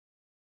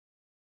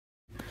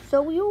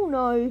So we all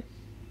know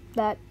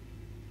that,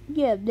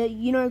 yeah,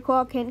 that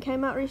Clark Kent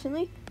came out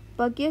recently,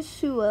 but guess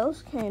who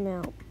else came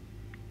out?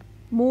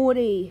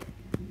 Morty.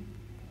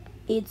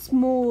 It's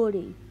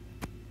Morty.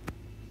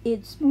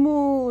 It's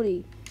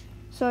Morty.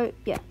 So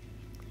yeah,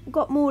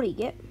 got Morty.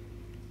 Yep.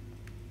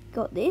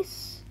 Got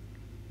this.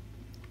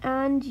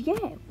 And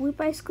yeah, we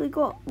basically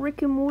got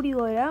Rick and Morty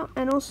laid out,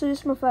 and also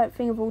this is my favourite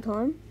thing of all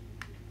time.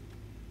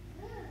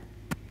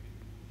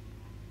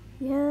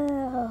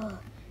 Yeah,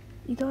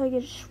 you gotta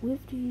get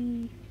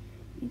Swifty.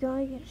 You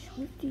gotta get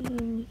Swifty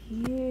in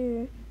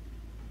here.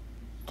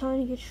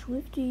 Time to get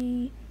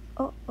Swifty.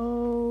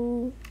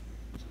 Uh-oh.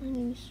 Time to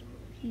get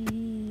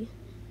Swifty.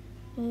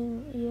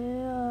 And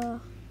yeah.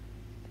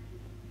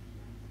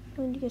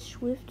 Time to get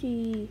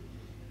Swifty.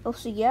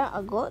 Also, yeah,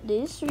 I got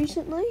this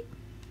recently.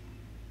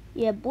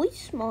 Yeah,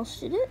 boys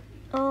mastered it.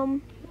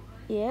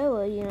 Yeah,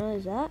 well,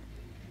 there's that.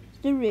 It's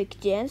the Rick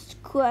dance,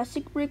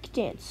 classic Rick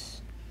dance.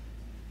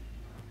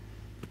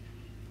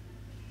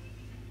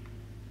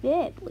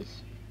 Yeah,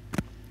 boys.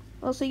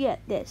 Also, yeah,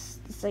 this.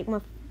 It's like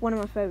one of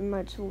my favorite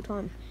modes of all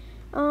time.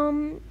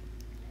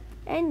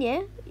 And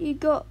yeah, we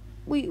got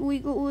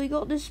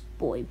this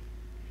boy,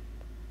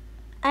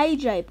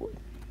 AJ boy,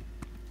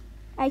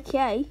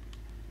 aka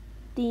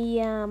the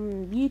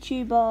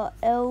YouTuber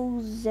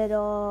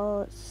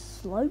LZR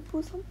Slope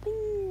or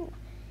something.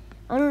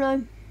 I don't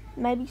know.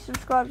 Maybe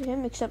subscribe to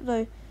him. Except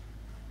though,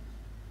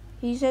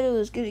 he said it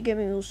was good to get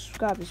me all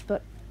subscribers,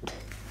 but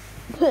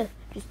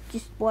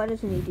just why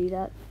doesn't he do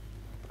that?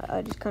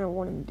 I just kind of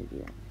want him to do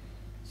that.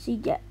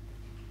 See, yeah.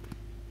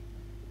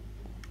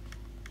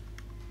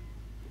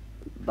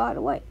 By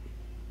the way,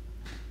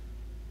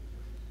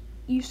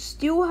 you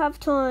still have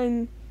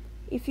time.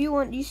 If you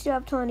want, you still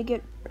have time to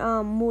get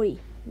Morty.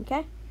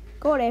 Okay,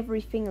 got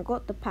everything. I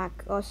got the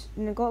pack. I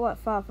got like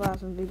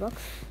 5,000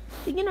 V-Bucks.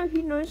 So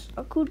who knows?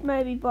 I could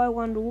maybe buy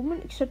Wonder Woman.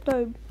 Except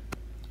though,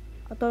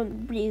 I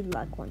don't really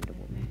like Wonder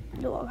Woman.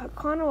 No, I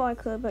kind of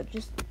like her, but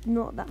just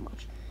not that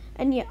much.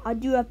 And yeah, I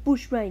do have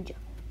Bush Ranger.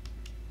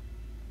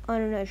 I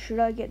don't know. Should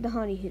I get the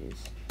Honey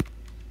Hitters?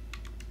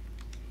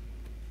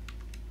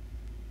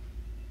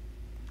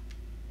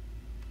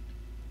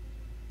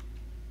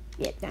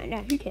 Yeah,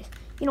 no, who cares?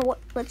 You know what?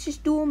 Let's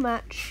just do a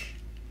match.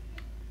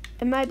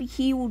 And maybe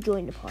he will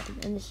join the party.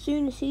 And as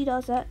soon as he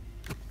does that,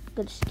 I'm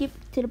going to skip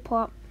to the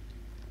part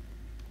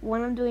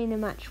when I'm doing the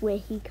match where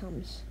he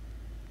comes.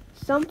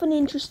 Something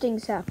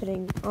interesting's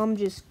happening. I'm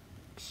just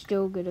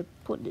still going to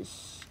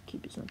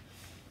keep this on.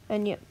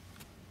 And yeah.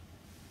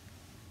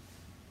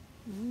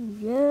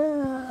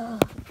 Yeah.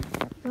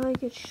 Gotta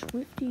get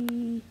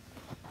Swifty.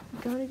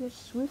 Gotta get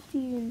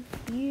Swifty in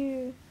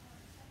here.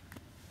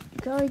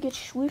 Gotta get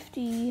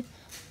Swifty.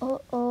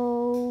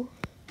 Uh-oh.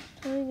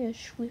 Time to get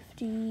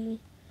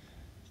Swifty.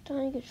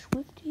 Time to get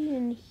Swifty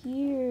in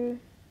here.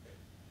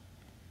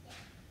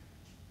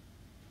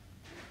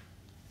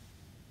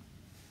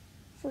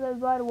 So though,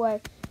 by the way,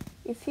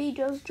 if he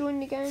does join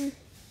the game,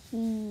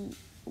 he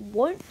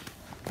won't,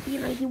 he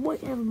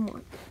won't have a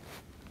mic.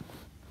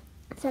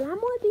 So that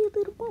might be a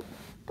little bump,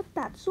 but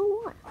that's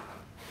alright.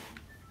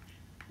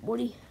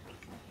 Morty.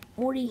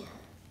 Oh,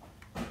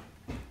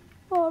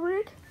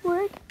 Rick.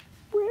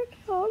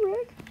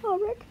 Oh,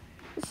 Rick.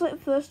 It's like the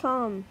first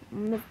time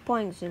I'm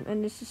playing this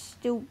and this is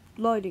still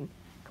loading.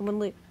 Come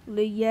on,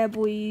 yeah,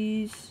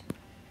 boys.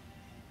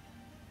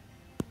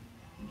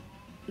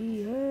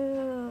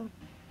 Yeah.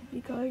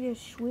 You gotta get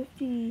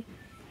Swifty.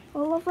 I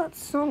love that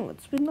song.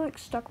 It's been like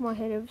stuck in my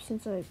head ever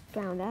since I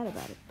found out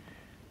about it.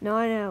 No,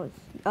 I know.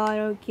 I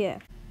don't care.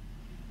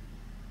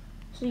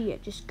 So yeah,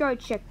 just go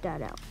check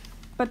that out.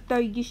 But though,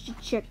 you should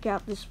check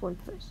out this one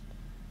first.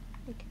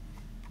 Okay.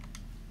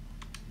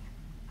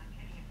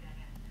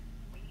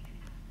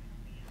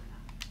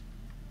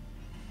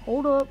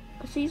 Hold up.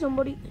 I see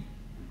somebody.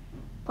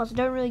 Plus, I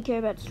don't really care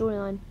about the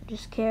storyline. I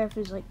just care if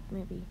it's like,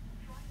 maybe.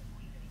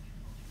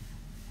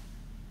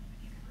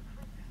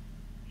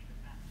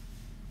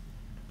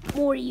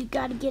 Morty, you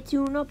gotta get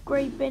to an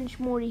upgrade bench,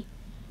 Morty.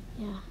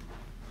 Yeah.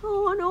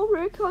 Oh, I know,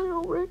 Rick.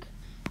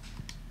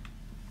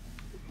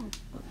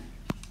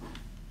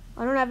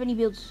 I don't have any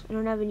builds.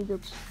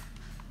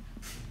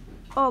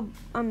 Oh,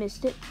 I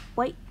missed it.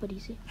 Wait, what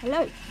is it?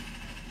 Hello.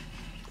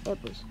 Yeah,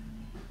 boys.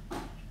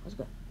 Let's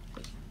go.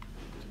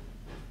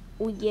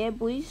 Oh, yeah,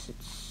 boys.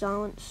 It's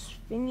silent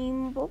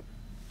spinning ball.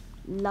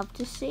 Love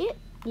to see it.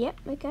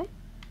 Yep, okay.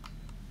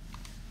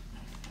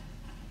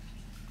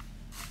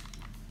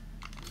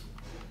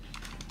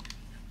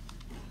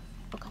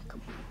 Okay,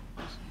 come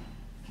on.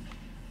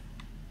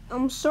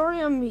 I'm sorry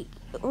I'm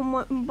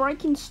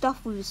breaking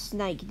stuff with a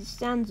snake. It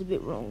sounds a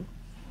bit wrong.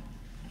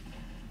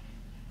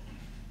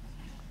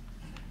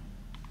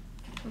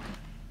 Okay.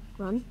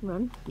 Run.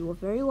 You are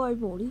very low,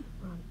 Morty.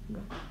 Run.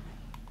 Okay.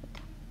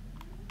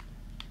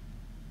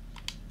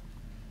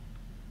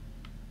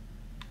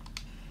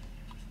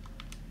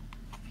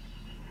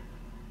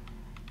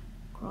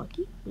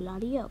 Crikey,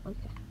 bloody hell, okay.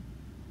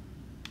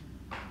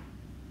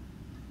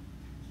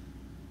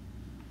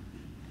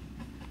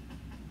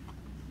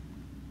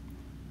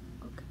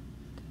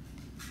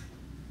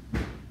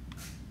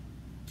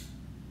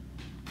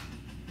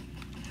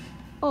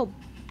 Oh.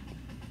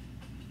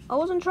 I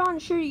wasn't trying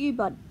to shoot at you,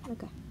 bud.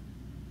 Okay.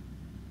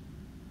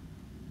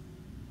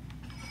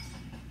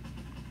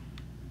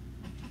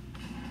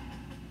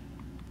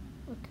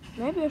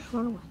 Maybe I should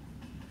run away.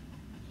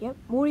 Yep,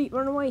 Morty,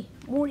 run away.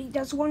 Morty,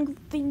 that's one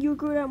good thing you're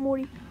good at,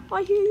 Morty.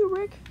 I hear you,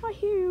 Rick. I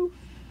hear you.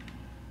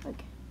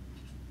 Okay.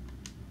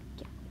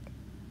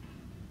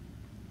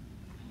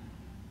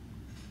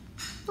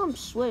 I'm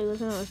sweaty,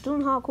 listen, I was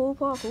doing hardcore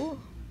parkour.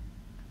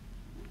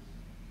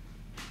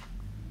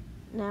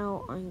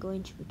 Now I'm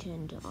going to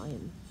pretend I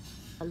am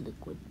a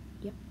liquid.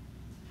 Yep.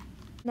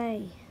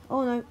 Nay.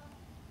 Oh no.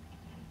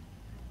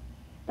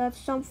 That's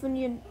something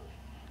you...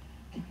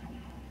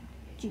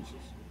 Jesus.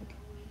 Okay.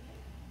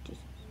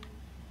 Jesus.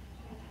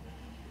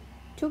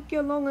 Took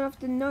you long enough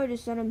to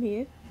notice that I'm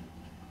here.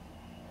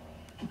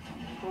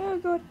 Oh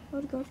god.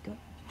 Oh god. God.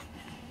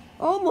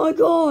 Oh my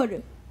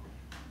god!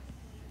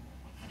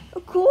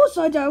 Of course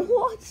I don't.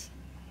 What?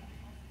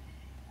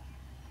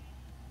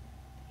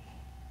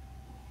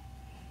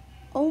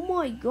 Oh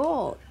my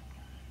god.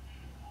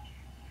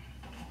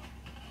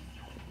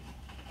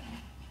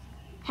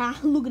 Ha,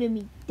 look at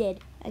me dead.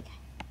 Okay.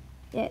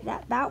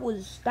 Yeah, that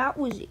was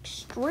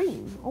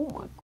extreme. Oh my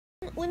god.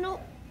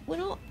 We're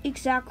not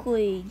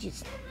exactly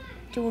just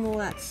doing all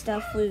that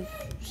stuff with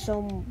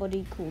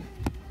somebody called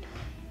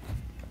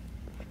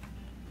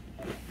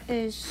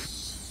wait,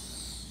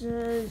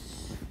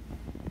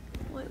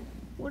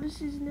 what is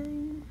his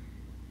name?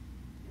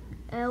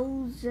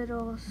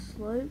 LZR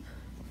Slope.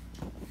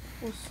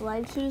 Or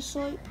Slave to the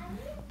Slope.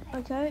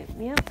 Okay,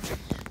 yep.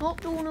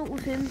 Not doing it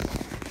with him.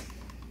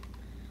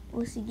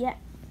 Also, yeah.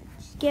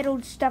 Just get all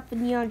the stuff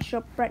in the iron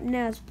shop right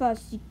now as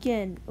fast as you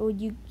can. Or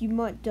you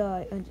might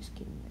die. I'm just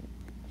kidding.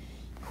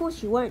 Of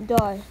course you won't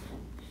die.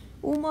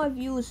 All my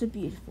viewers are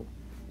beautiful.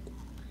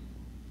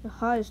 The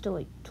highest are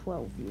like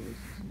 12 viewers,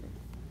 isn't it?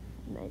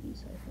 Maybe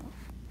so far.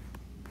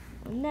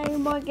 And now you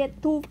might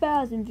get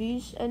 2,000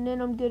 views and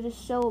then I'm going to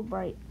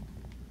celebrate.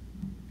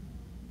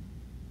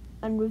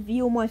 And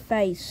reveal my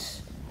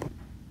face.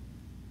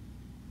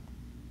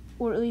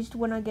 Or at least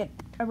when I get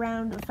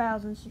around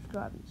 1,000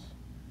 subscribers.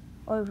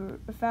 Over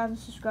 1,000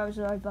 subscribers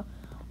are over,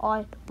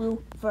 I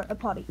will throw a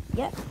party.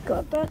 Yep,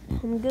 got that.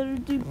 I'm gonna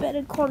do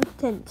better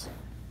content.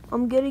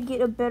 I'm gonna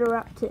get a better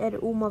app to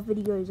edit all my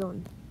videos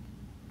on.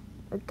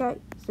 Okay,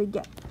 so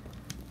yeah.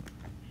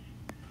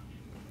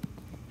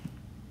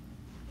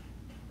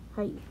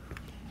 Hey,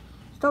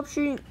 stop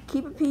shooting.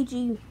 Keep it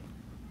PG.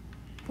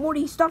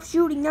 Morty, stop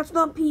shooting. That's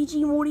not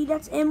PG, Morty.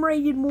 That's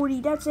M-rated, Morty.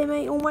 That's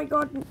MA. Oh my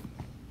god.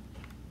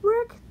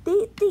 Rick,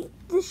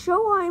 the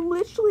show I'm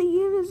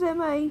literally in is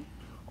MA.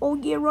 Oh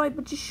yeah, right,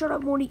 but just shut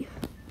up, Morty.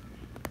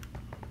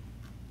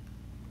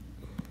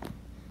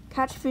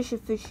 Catch fish at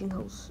fishing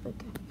holes.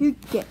 Okay. Who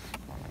cares?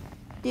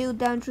 Deal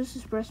dangerous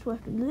express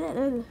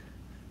weapon.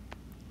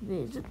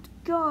 Visit the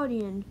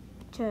Guardian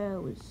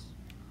Towers.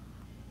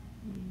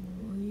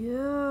 Oh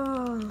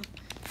yeah.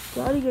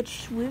 Gotta get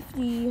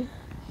swifty.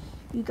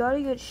 You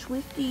gotta get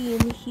swifty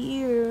in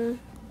here.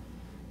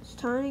 It's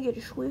time to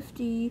get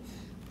swifty.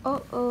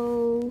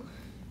 Uh-oh.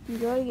 You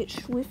gotta get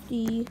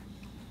swifty.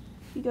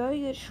 You gotta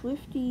get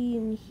swifty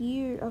in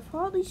here. I've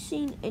hardly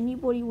seen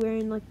anybody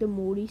wearing like the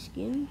Morty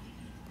skin.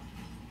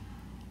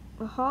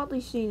 I've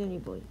hardly seen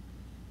anybody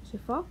so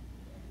far.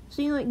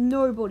 Seen like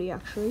nobody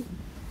actually.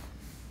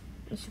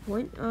 That's the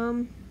point.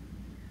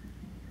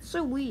 It's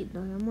so weird though.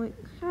 I'm like,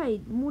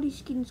 hey, Morty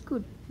skin's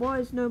good. Why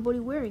is nobody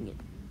wearing it?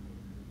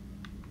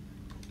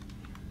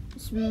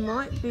 This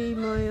might be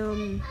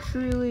my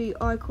truly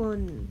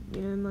icon,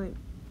 you know, my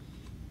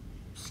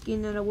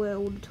skin that I wear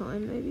all the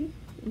time maybe,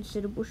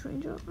 instead of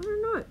Bushranger. I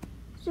don't know.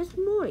 It's just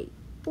Morty.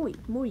 Boy,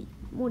 Morty.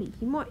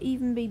 He might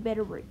even be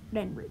better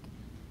than Rick.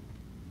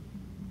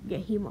 Yeah,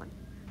 he might.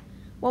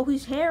 Well,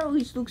 his hair at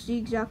least looks the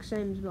exact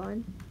same as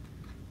mine.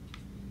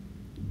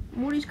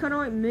 Morty's kind of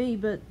like me,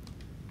 but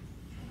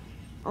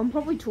I'm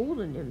probably taller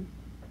than him.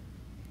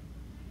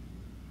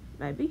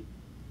 Maybe.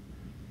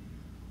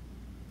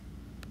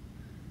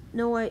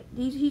 No, wait,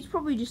 he's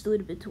probably just a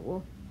little bit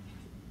taller.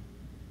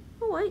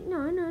 Oh, wait,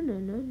 no.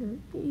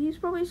 He's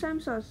probably the same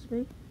size as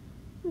me.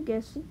 I'm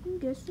guessing.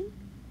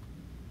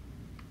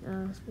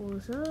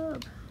 What's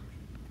up?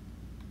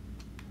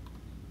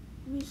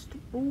 Mr.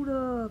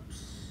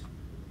 Bulldogs.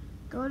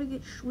 Gotta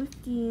get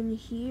swifty in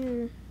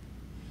here.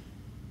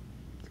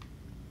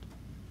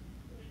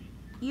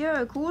 Yeah,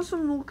 of course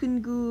I'm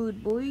looking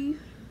good, boy.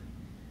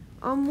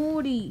 I'm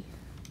Morty.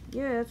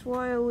 Yeah, that's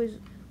why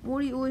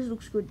Morty always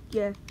looks good,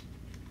 yeah.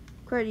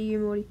 Credit to you,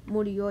 Morty.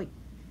 Morty, you're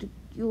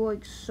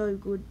like so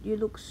good. You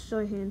look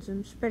so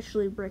handsome,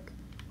 especially Rick.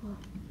 Oh,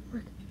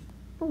 Rick.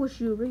 I wish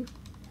you were Rick.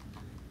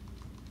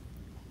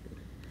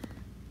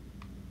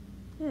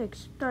 Yeah,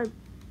 except the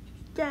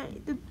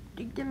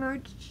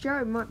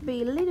show might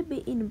be a little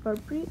bit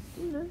inappropriate,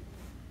 you know.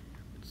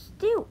 But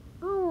still,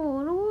 I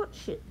wanna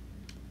watch it.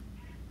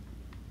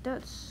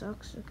 That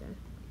sucks. Okay.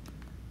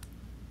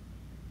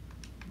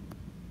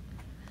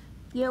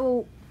 Yeah,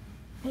 well,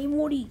 hey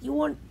Morty, do you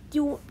want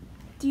to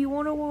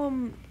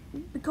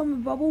become a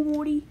bubble,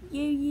 Morty?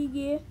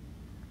 Yeah.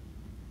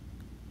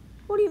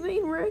 What do you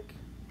mean, Rick? Do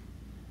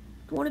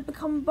you want to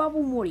become a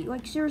bubble, Morty?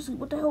 Like, seriously,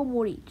 what the hell,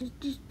 Morty?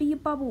 Just be a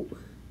bubble.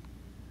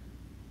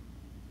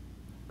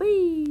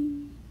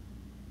 Wee.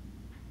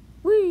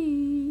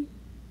 Wee.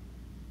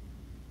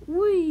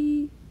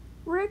 Wee.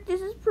 Rick,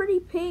 this is pretty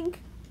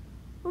pink.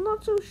 I'm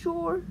not so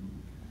sure.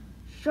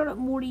 Shut up,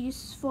 Morty.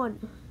 This is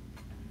fun.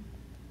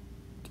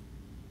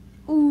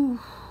 Ooh.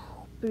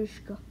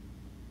 Bishka.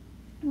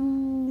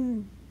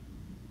 Ooh.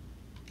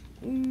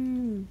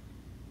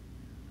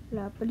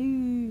 La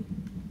blue.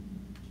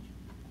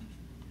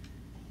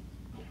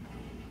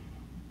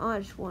 I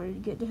just wanted to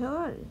get the hell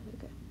out of here.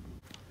 Okay.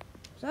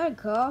 Is that a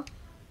car?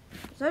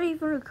 Is that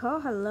even a car?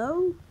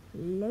 Hello?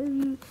 Hello?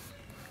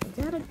 Is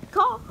that a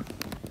car?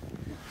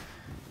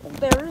 Well,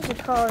 there is a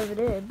car over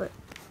there, but...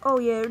 Oh,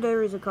 yeah,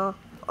 there is a car.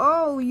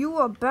 Oh, you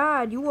are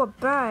bad. You are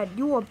bad.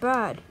 You are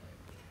bad.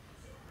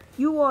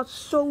 You are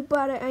so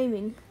bad at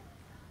aiming.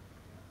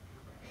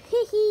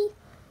 Hee hee.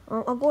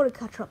 I've got to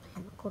catch up to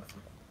him. I've got to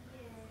find him.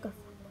 Go.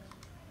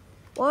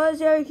 Why is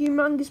there a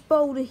humongous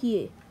boulder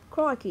here?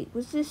 Crikey,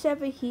 was this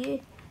ever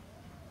here?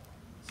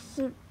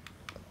 So,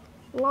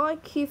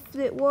 like if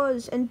it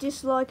was, and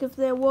dislike if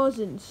there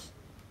wasn't.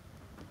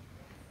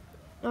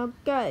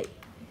 Okay.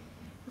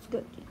 Let's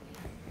go.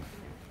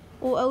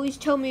 Or at least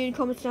tell me in the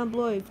comments down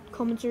below if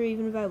comments are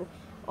even available.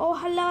 Oh,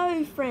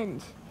 hello,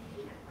 friend.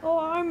 Oh,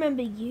 I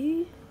remember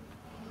you.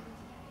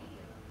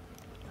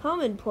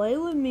 Come and play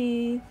with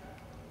me.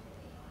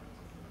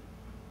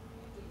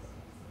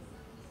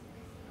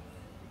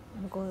 Oh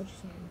my god,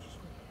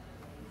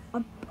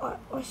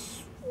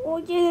 oh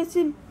yeah, that's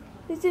him.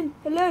 That's him.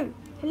 Hello.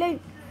 Hello.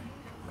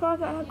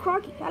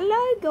 Crikey.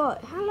 Hello, God.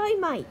 Hello,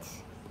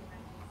 mate.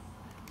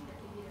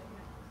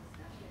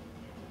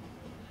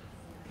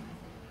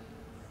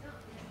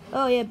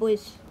 Oh yeah,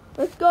 boys.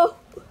 Let's go.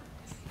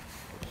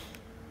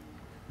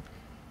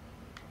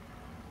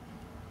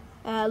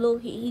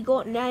 Look, he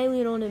got an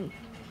alien on him.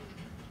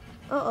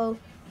 Uh-oh.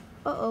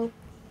 Uh-oh.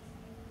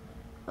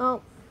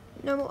 Oh,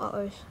 no more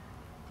uh-ohs.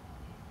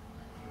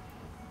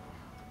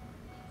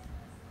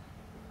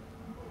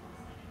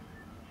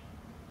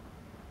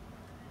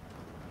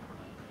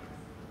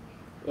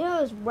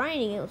 Yeah, it's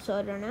raining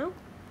outside right now.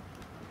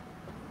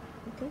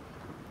 Okay.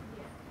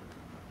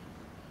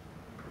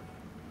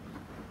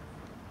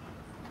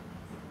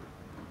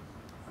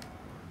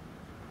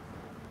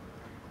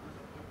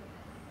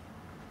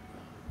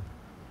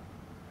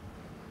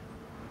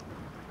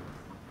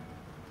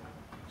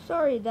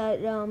 Sorry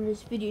that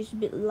this video is a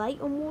bit late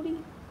on Morty.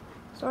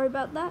 Sorry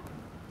about that.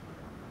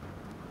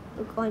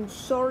 Look, I'm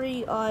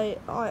sorry I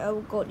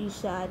got you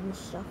sad and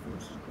stuff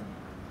and stuff.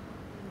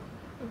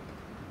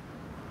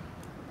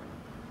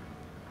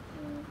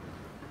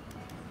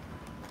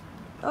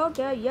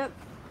 Okay, yep.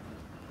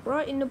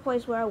 Right in the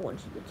place where I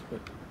wanted it to be.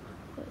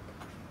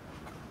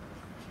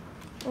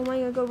 Oh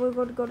my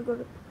god,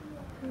 go.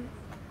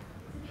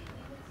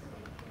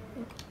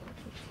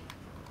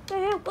 The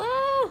hell?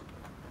 Ah!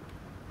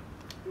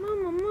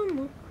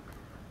 Mama.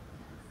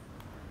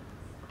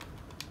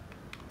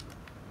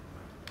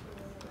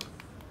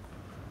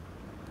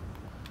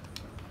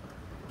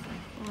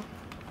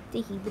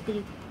 Sticky, look at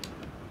you.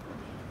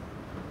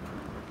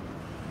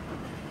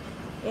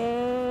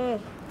 Yeah.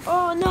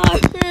 Oh no!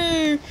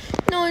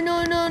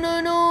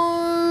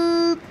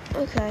 No.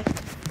 Okay.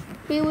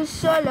 He was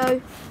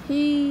solo.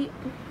 The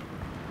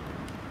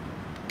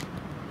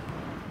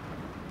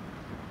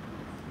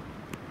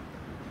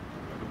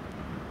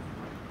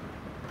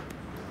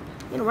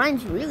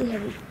rain's really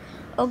heavy.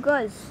 Oh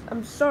guys,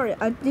 I'm sorry,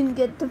 I didn't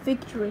get the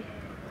victory.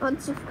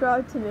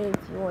 Unsubscribe to me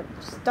if you want.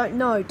 Just don't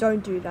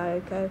do that,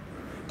 okay?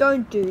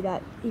 Don't do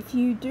that. If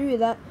you do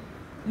that,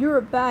 you're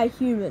a bad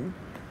human.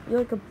 You're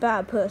like a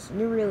bad person.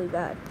 You're really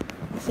bad.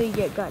 So you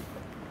get good.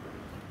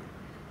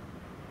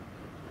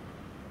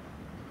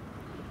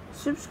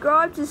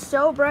 Subscribe to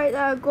celebrate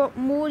that I got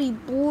Morty,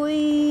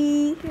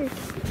 boy.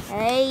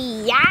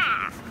 Hey,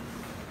 yeah.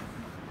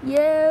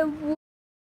 Yeah.